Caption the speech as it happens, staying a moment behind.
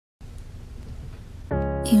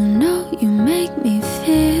You know you make me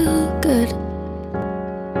feel good,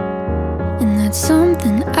 and that's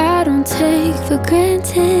something I don't take for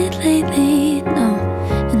granted lately, no.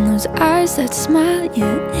 And those eyes that smile,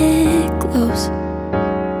 yeah, it glows.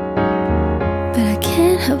 But I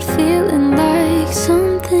can't help feeling like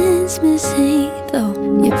something's missing, though.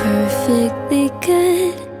 You're perfectly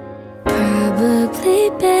good, probably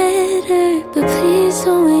better, but please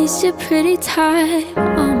don't waste your pretty time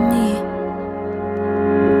on me.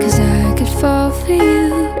 'Cause I could fall for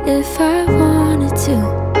you if I wanted to,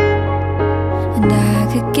 and I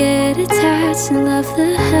could get attached and love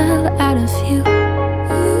the hell out of you.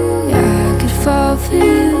 Yeah, I could fall for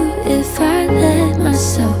you if I let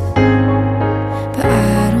myself, but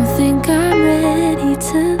I don't think I'm ready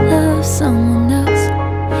to love someone else.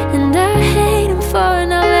 And I hate him for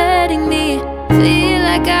not letting me feel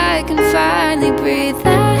like I can finally breathe.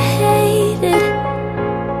 I hate it,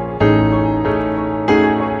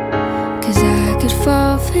 'cause I could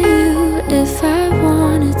fall for you if I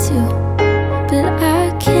wanted to, but I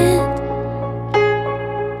can't.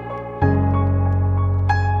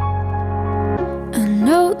 I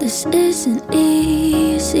know this isn't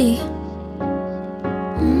easy,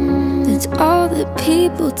 it's all that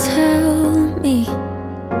people tell me.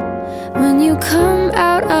 When you come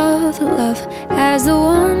out of love as the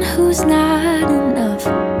one who's not enough,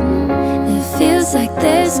 it feels like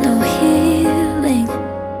there's no healing.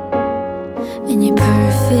 And you're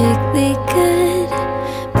perfectly good,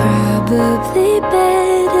 probably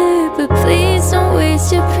better, but please don't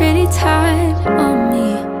waste your pretty time on me.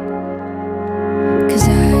 'Cause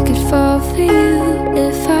I could fall for you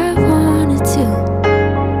if I wanted to,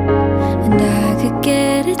 and I could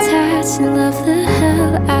get attached and love the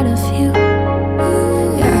hell out of you.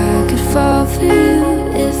 Yeah, I could fall for you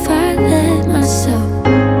if I let myself,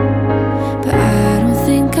 but I don't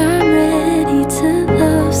think I'm ready to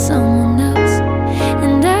love someone else.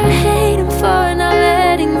 And I hate him for not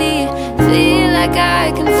letting me feel like I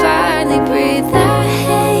can finally breathe. I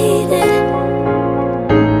hate it,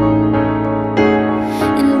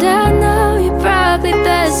 and I know you're probably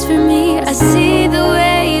best for me. I see the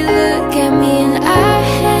way you look at me, and I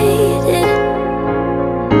hate it.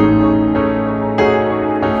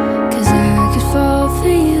 'Cause I could fall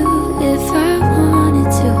for you if I wanted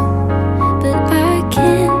to, but I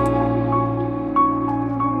can't.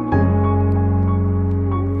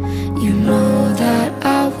 You know that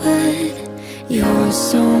I would. You're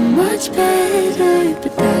so much better,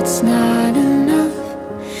 but that's not enough.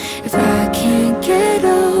 If I can't get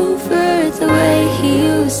over the way he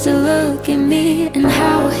used to look at me and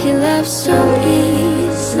how he left so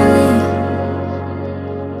easily.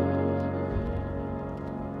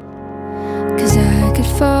 'Cause I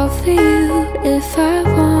could fall for you if I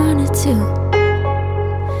wanted to,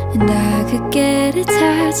 and I could get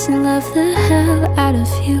attached and love the hell out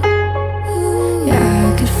of you. Yeah, I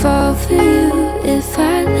could fall for you if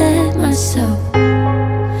I let myself,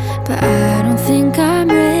 but I don't think I'm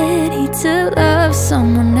ready to love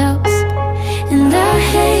someone else. And I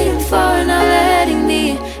hate him for not letting me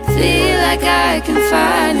feel like I can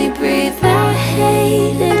finally breathe. I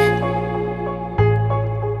hate it,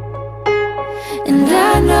 and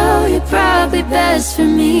I know you're probably best for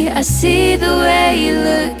me. I see the way you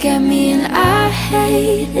look at me, and I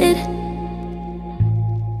hate it.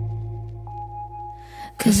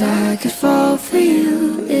 'Cause I could fall for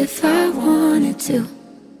you if I wanted to,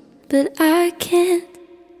 but I can't.